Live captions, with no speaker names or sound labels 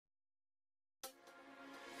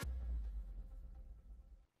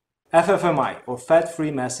FFMI, or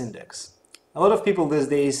Fat-Free Mass Index. A lot of people these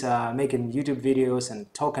days are making YouTube videos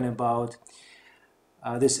and talking about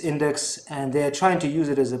this index, and they're trying to use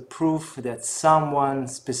it as a proof that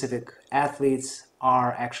specific athletes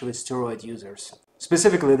are actually steroid users.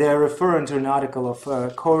 Specifically, they're referring to an article of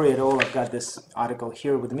Kouri et al. I've got this article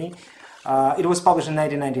here with me. It was published in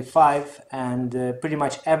 1995, and pretty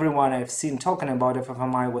much everyone I've seen talking about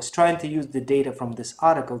FFMI was trying to use the data from this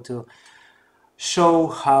article to show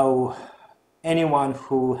how anyone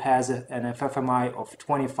who has an FFMI of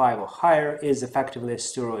 25 or higher is effectively a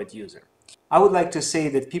steroid user. I would like to say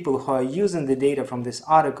that people who are using the data from this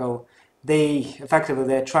article,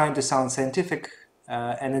 they're trying to sound scientific,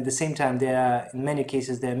 and at the same time, in many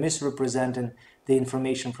cases, they're misrepresenting the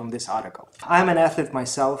information from this article. I'm an athlete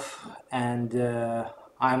myself, and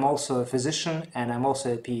I'm also a physician, and I'm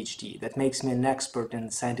also a PhD. That makes me an expert in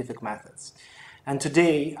scientific methods. And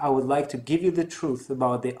today, I would like to give you the truth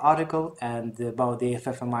about the article and about the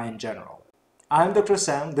FFMI in general. I'm Dr.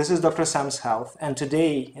 Sam, this is Dr. Sam's Health, and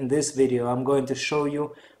today, in this video, I'm going to show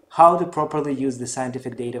you how to properly use the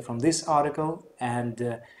scientific data from this article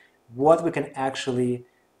and what we can actually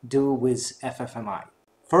do with FFMI.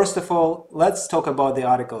 First of all, let's talk about the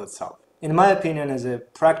article itself. In my opinion, as a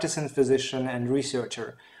practicing physician and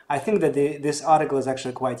researcher, I think that this article is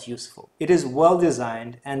actually quite useful. It is well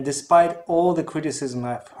designed, and despite all the criticism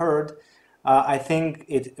I've heard, I think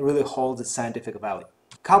it really holds its scientific value.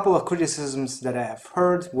 A couple of criticisms that I have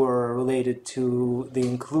heard were related to the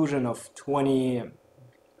inclusion of 20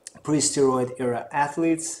 pre-steroid era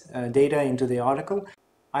athletes data into the article.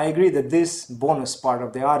 I agree that this bonus part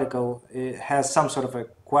of the article has some sort of a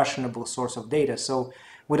questionable source of data, so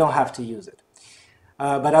we don't have to use it.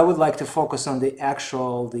 But I would like to focus on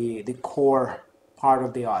the core part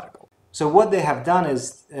of the article. So what they have done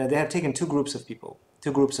is they have taken two groups of people,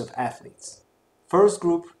 two groups of athletes. First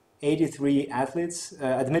group, 83 athletes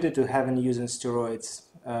admitted to having using steroids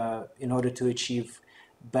in order to achieve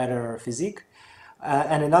better physique.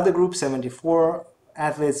 And another group, 74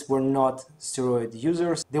 athletes, were not steroid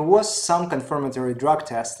users. There was some confirmatory drug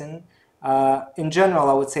testing. In general,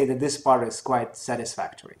 I would say that this part is quite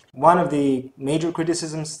satisfactory. One of the major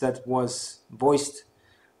criticisms that was voiced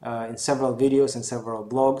in several videos and several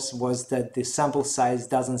blogs was that the sample size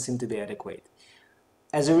doesn't seem to be adequate.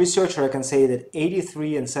 As a researcher, I can say that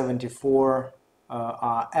 83 and 74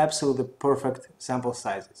 are absolutely perfect sample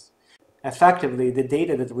sizes. Effectively, the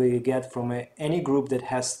data that we get from any group that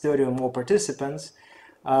has 30 or more participants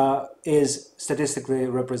is statistically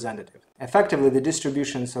representative. Effectively, the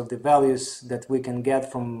distributions of the values that we can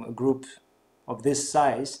get from a group of this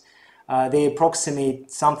size, they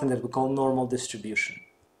approximate something that we call normal distribution,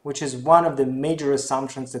 which is one of the major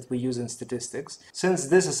assumptions that we use in statistics. Since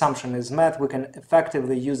this assumption is met, we can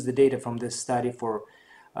effectively use the data from this study for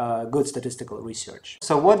good statistical research.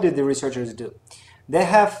 So what did the researchers do? They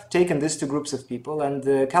have taken these two groups of people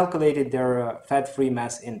and calculated their fat-free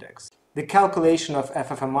mass index. The calculation of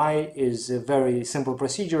FFMI is a very simple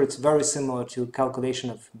procedure. It's very similar to calculation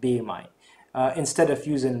of BMI. Instead of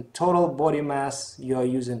using total body mass, you are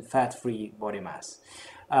using fat-free body mass.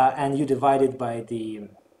 And you divide it by the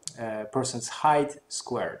person's height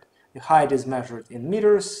squared. The height is measured in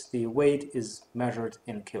meters, the weight is measured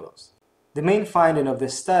in kilos. The main finding of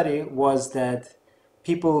this study was that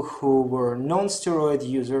people who were non-steroid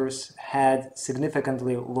users had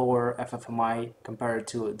significantly lower FFMI compared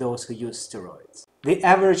to those who used steroids. The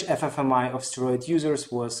average FFMI of steroid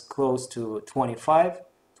users was close to 25,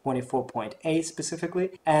 24.8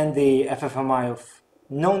 specifically, and the FFMI of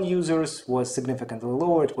non-users was significantly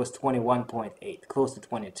lower. It was 21.8, close to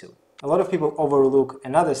 22. A lot of people overlook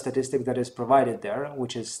another statistic that is provided there,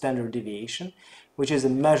 which is standard deviation, which is a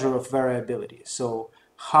measure of variability. So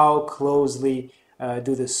how closely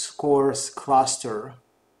do the scores cluster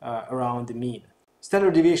around the mean.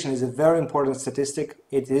 Standard deviation is a very important statistic.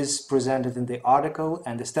 It is presented in the article,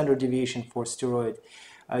 and the standard deviation for steroid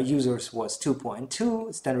users was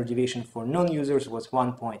 2.2, standard deviation for non-users was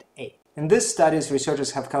 1.8. In this studies,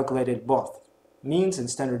 researchers have calculated both means and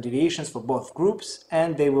standard deviations for both groups,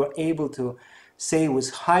 and they were able to say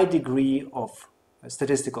with high degree of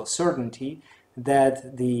statistical certainty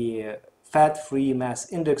that the fat-free mass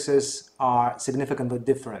indexes are significantly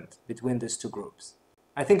different between these two groups.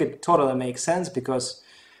 I think it totally makes sense because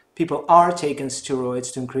people are taking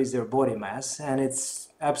steroids to increase their body mass, and it's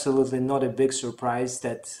absolutely not a big surprise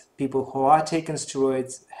that people who are taking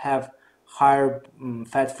steroids have higher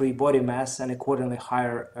fat-free body mass and accordingly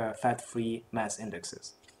higher fat-free mass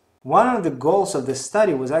indexes. One of the goals of this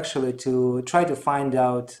study was actually to try to find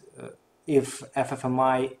out if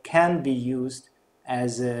FFMI can be used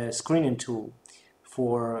as a screening tool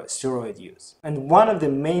for steroid use. And one of the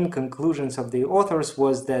main conclusions of the authors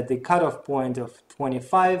was that the cutoff point of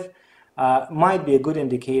 25 might be a good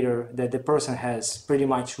indicator that the person has pretty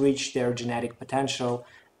much reached their genetic potential,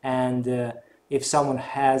 and if someone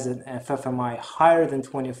has an FFMI higher than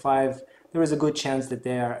 25, there is a good chance that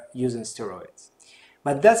they are using steroids.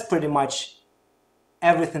 But that's pretty much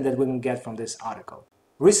everything that we can get from this article.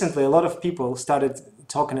 Recently, a lot of people started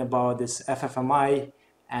talking about this FFMI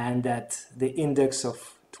and that the index of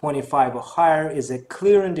 25 or higher is a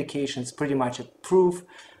clear indication, it's pretty much a proof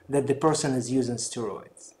that the person is using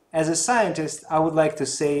steroids. As a scientist, I would like to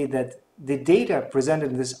say that the data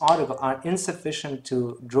presented in this article are insufficient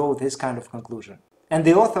to draw this kind of conclusion. And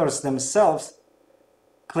the authors themselves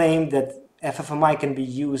claim that FFMI can be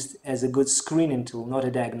used as a good screening tool, not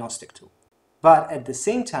a diagnostic tool. But at the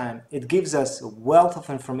same time, it gives us a wealth of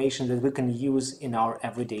information that we can use in our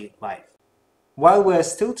everyday life. While we're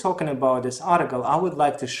still talking about this article, I would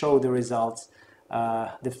like to show the results,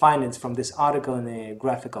 the findings from this article in a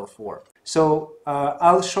graphical form. So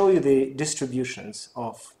I'll show you the distributions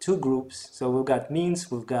of two groups. So we've got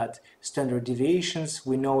means, we've got standard deviations.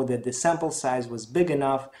 We know that the sample size was big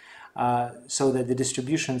enough so that the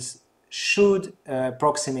distributions should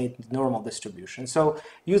approximate the normal distribution. So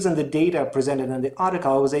using the data presented in the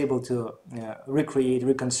article, I was able to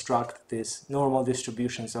reconstruct these normal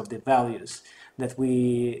distributions of the values that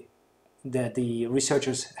the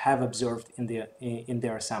researchers have observed in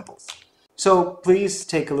their samples. So please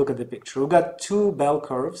take a look at the picture. We've got two bell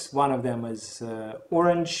curves. One of them is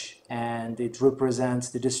orange, and it represents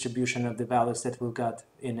the distribution of the values that we've got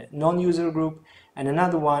in a non-user group, and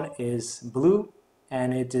another one is blue,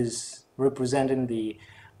 and it is representing the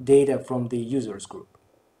data from the users group.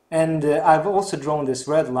 And I've also drawn this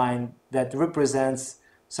red line that represents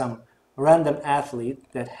some random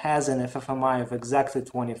athlete that has an FFMI of exactly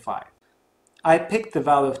 25. I picked the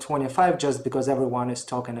value of 25 just because everyone is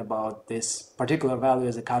talking about this particular value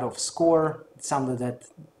as a cutoff score, something that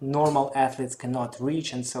normal athletes cannot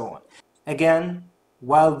reach, and so on. Again,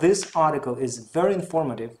 while this article is very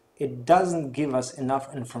informative, it doesn't give us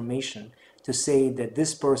enough information to say that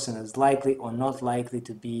this person is likely or not likely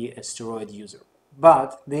to be a steroid user.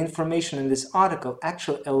 But the information in this article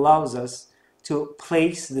actually allows us to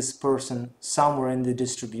place this person somewhere in the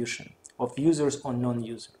distribution of users or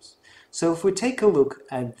non-users. So if we take a look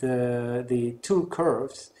at the two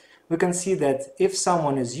curves, we can see that if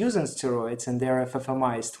someone is using steroids and their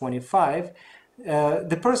FFMI is 25,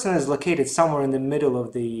 the person is located somewhere in the middle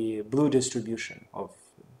of the blue distribution, of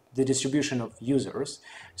the distribution of users.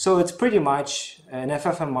 So it's pretty much an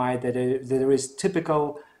FFMI that is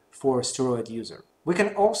typical for a steroid user. We can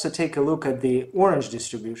also take a look at the orange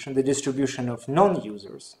distribution, the distribution of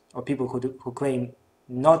non-users, or people who claim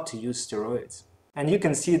not to use steroids. And you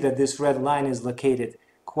can see that this red line is located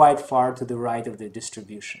quite far to the right of the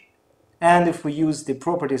distribution. And if we use the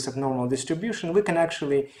properties of normal distribution, we can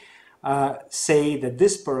actually say that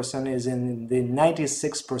this person is in the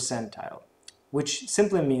 96th percentile, which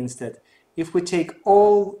simply means that if we take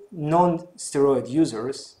all non-steroid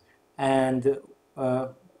users and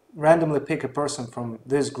randomly pick a person from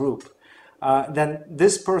this group, then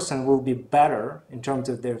this person will be better in terms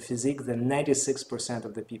of their physique than 96%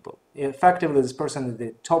 of the people. Effectively, this person is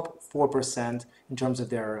the top 4% in terms of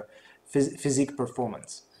their physique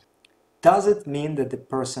performance. Does it mean that the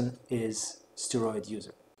person is steroid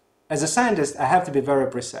user? As a scientist, I have to be very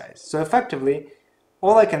precise. So effectively,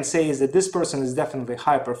 all I can say is that this person is definitely a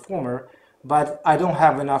high performer, but I don't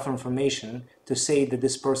have enough information to say that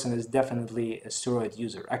this person is definitely a steroid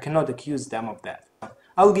user. I cannot accuse them of that.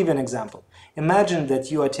 I'll give you an example. Imagine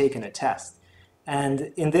that you are taking a test,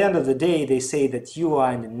 and in the end of the day, they say that you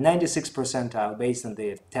are in the 96th percentile based on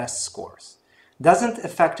the test scores. Doesn't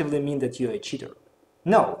effectively mean that you're a cheater.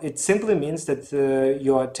 No, it simply means that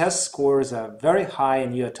your test scores are very high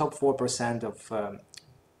and you're top 4% of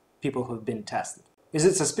people who've been tested. Is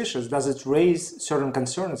it suspicious? Does it raise certain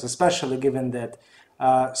concerns, especially given that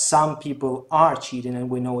some people are cheating and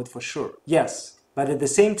we know it for sure? Yes, but at the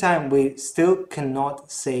same time, we still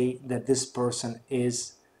cannot say that this person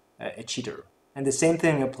is a cheater. And the same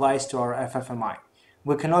thing applies to our FFMI.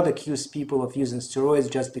 We cannot accuse people of using steroids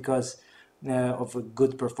just because of a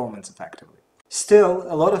good performance, effectively. Still,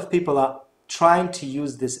 a lot of people are trying to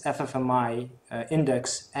use this FFMI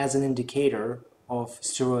index as an indicator of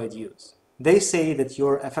steroid use. They say that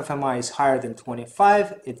your FFMI is higher than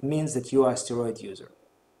 25, it means that you are a steroid user.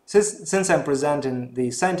 Since I'm presenting the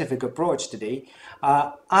scientific approach today,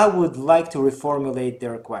 I would like to reformulate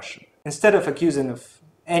their question. Instead of accusing of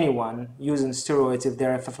anyone using steroids if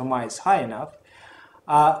their FFMI is high enough,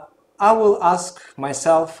 I will ask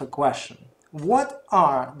myself a question. what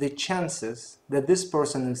are the chances that this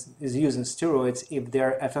person is using steroids if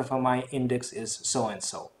their FFMI index is so and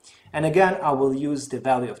so? And again, I will use the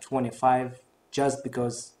value of 25 just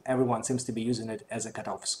because everyone seems to be using it as a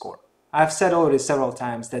cutoff score. I've said already several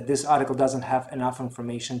times that this article doesn't have enough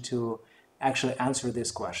information to actually answer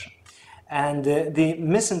this question. And the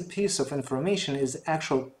missing piece of information is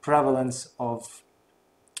actual prevalence of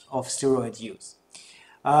steroid use.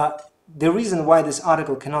 The reason why this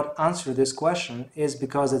article cannot answer this question is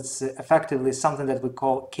because it's effectively something that we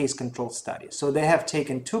call case control study. So they have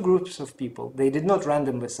taken two groups of people. They did not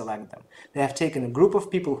randomly select them. They have taken a group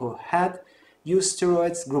of people who had used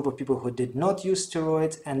steroids, group of people who did not use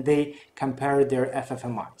steroids, and they compared their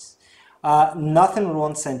FFMIs. Nothing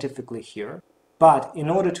wrong scientifically here, but in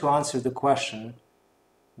order to answer the question,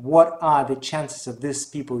 what are the chances of these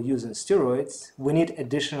people using steroids, we need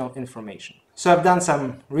additional information. So I've done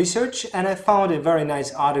some research and I found a very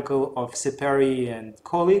nice article of Kouri and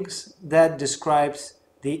colleagues that describes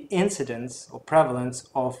the incidence or prevalence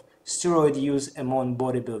of steroid use among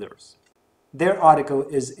bodybuilders. Their article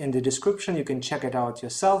is in the description. You can check it out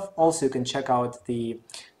yourself. Also, you can check out the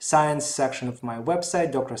science section of my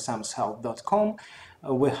website, drsamshealth.com.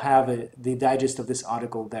 We have the digest of this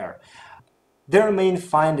article there. Their main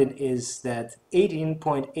finding is that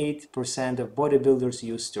 18.8% of bodybuilders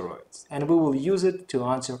use steroids, and we will use it to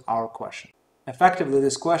answer our question. Effectively,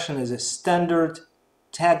 this question is a standard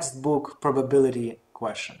textbook probability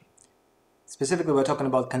question. Specifically, we're talking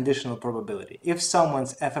about conditional probability. If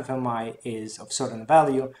someone's FFMI is of certain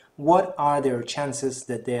value, what are their chances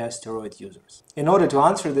that they are steroid users? In order to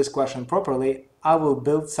answer this question properly, I will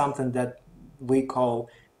build something that we call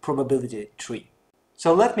probability tree.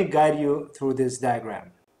 So let me guide you through this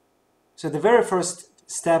diagram. So the very first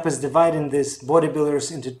step is dividing these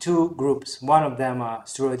bodybuilders into two groups. One of them are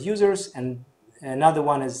steroid users and another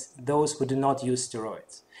one is those who do not use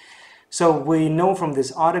steroids. So we know from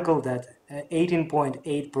this article that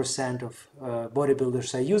 18.8% of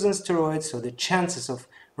bodybuilders are using steroids, so the chances of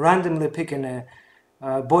randomly picking a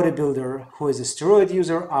bodybuilder who is a steroid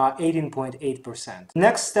user are 18.8%.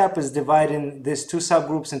 Next step is dividing these two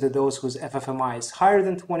subgroups into those whose FFMI is higher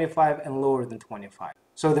than 25 and lower than 25.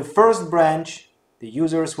 So the first branch, the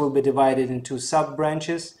users, will be divided into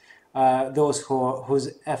sub-branches, those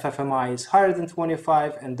whose FFMI is higher than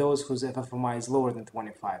 25 and those whose FFMI is lower than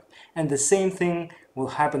 25. And the same thing will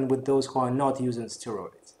happen with those who are not using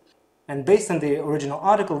steroids. And based on the original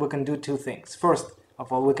article, we can do two things. First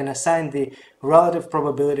of all, we can assign the relative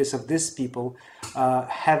probabilities of these people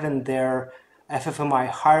having their FFMI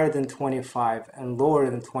higher than 25 and lower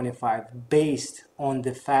than 25 based on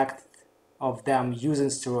the fact of them using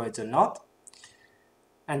steroids or not.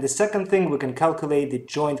 And the second thing, we can calculate the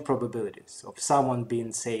joint probabilities of someone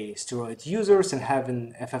being, say, steroid users and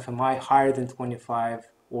having FFMI higher than 25,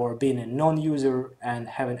 or being a non-user and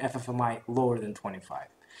having FFMI lower than 25,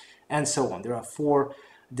 and so on. There are four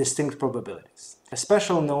distinct probabilities. A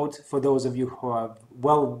special note for those of you who are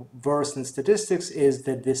well versed in statistics is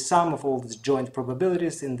that the sum of all these joint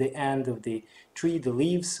probabilities in the end of the tree, the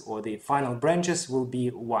leaves or the final branches, will be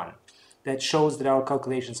 1. That shows that our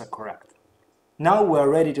calculations are correct. Now we are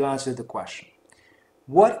ready to answer the question.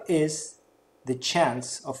 What is the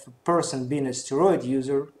chance of a person being a steroid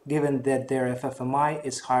user given that their FFMI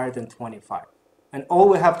is higher than 25? And all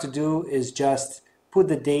we have to do is just put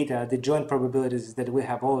the data, the joint probabilities that we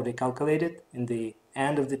have already calculated in the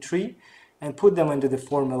end of the tree, and put them into the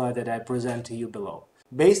formula that I present to you below.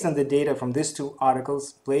 Based on the data from these two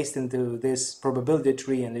articles placed into this probability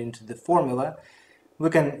tree and into the formula, we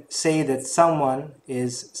can say that someone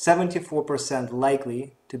is 74%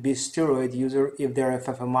 likely to be a steroid user if their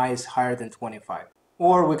FFMI is higher than 25.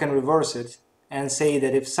 Or we can reverse it and say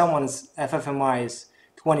that if someone's FFMI is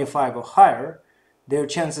 25 or higher, their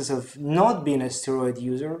chances of not being a steroid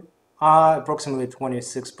user are approximately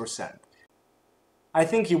 26%. I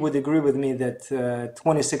think you would agree with me that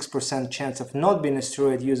 26% chance of not being a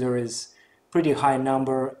steroid user is a pretty high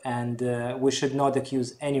number, and we should not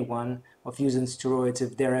accuse anyone of using steroids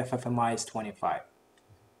if their FFMI is 25.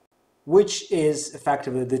 Which is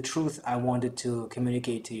effectively the truth I wanted to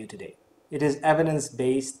communicate to you today. It is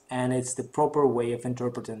evidence-based and it's the proper way of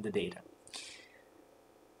interpreting the data.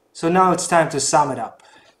 So now it's time to sum it up.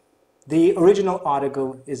 The original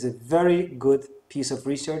article is a very good piece of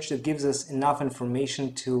research that gives us enough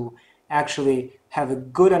information to actually have a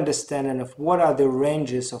good understanding of what are the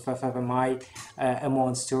ranges of FFMI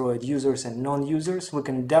among steroid users and non-users. We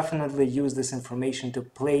can definitely use this information to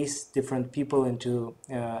place different people into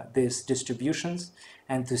these distributions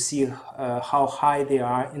and to see how high they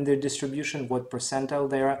are in their distribution, what percentile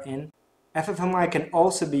they are in. FFMI can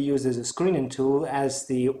also be used as a screening tool, as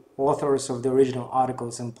the authors of the original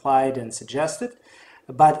articles implied and suggested,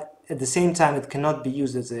 but at the same time it cannot be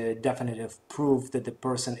used as a definitive proof that the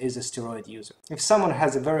person is a steroid user. If someone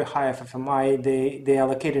has a very high FFMI, they are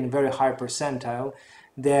located in a very high percentile,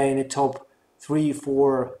 they're in the top 3,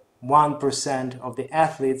 4, 1% of the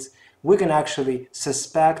athletes, we can actually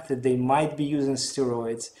suspect that they might be using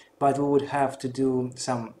steroids, but we would have to do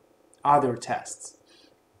some other tests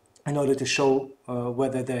in order to show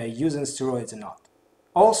whether they're using steroids or not.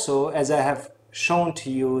 Also, as I have shown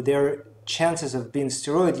to you, their chances of being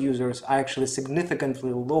steroid users are actually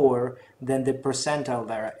significantly lower than the percentile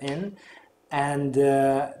they're in, and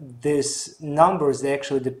these numbers, they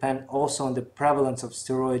actually depend also on the prevalence of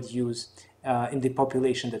steroid use in the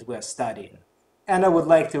population that we are studying. And I would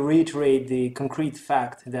like to reiterate the concrete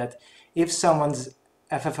fact that if someone's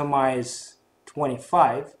FFMI is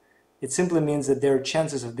 25, it simply means that their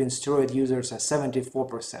chances of being steroid users are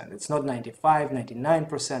 74%. It's not 95,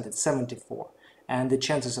 99%, it's 74. And the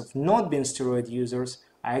chances of not being steroid users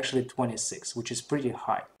are actually 26, which is pretty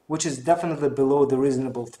high, which is definitely below the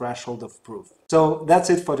reasonable threshold of proof. So that's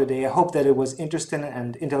it for today. I hope that it was interesting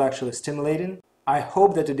and intellectually stimulating. I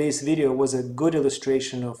hope that today's video was a good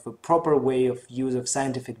illustration of a proper way of use of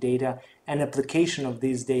scientific data and application of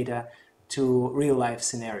these data to real-life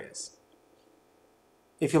scenarios.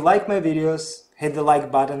 If you like my videos, hit the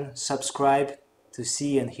like button, subscribe to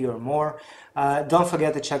see and hear more. Don't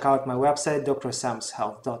forget to check out my website,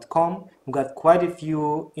 drsamshealth.com. We've got quite a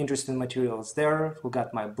few interesting materials there. We've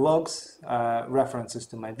got my blogs, references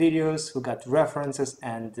to my videos. We've got references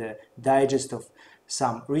and digest of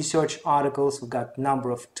some research articles. We've got a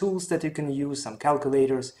number of tools that you can use, some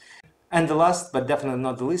calculators. And the last, but definitely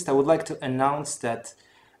not the least, I would like to announce that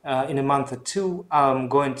in a month or two, I'm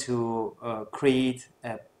going to create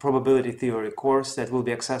a probability theory course that will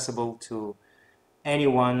be accessible to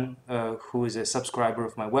anyone who is a subscriber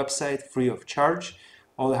of my website, free of charge.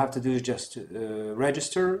 All I have to do is just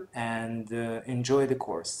register and enjoy the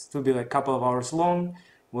course. It will be like a couple of hours long.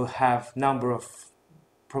 We'll have a number of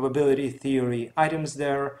probability theory items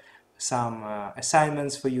there, some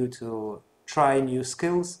assignments for you to try new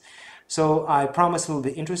skills. So I promise it will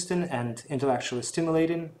be interesting and intellectually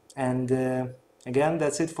stimulating. And again,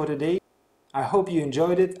 that's it for today. I hope you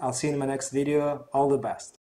enjoyed it. I'll see you in my next video. All the best.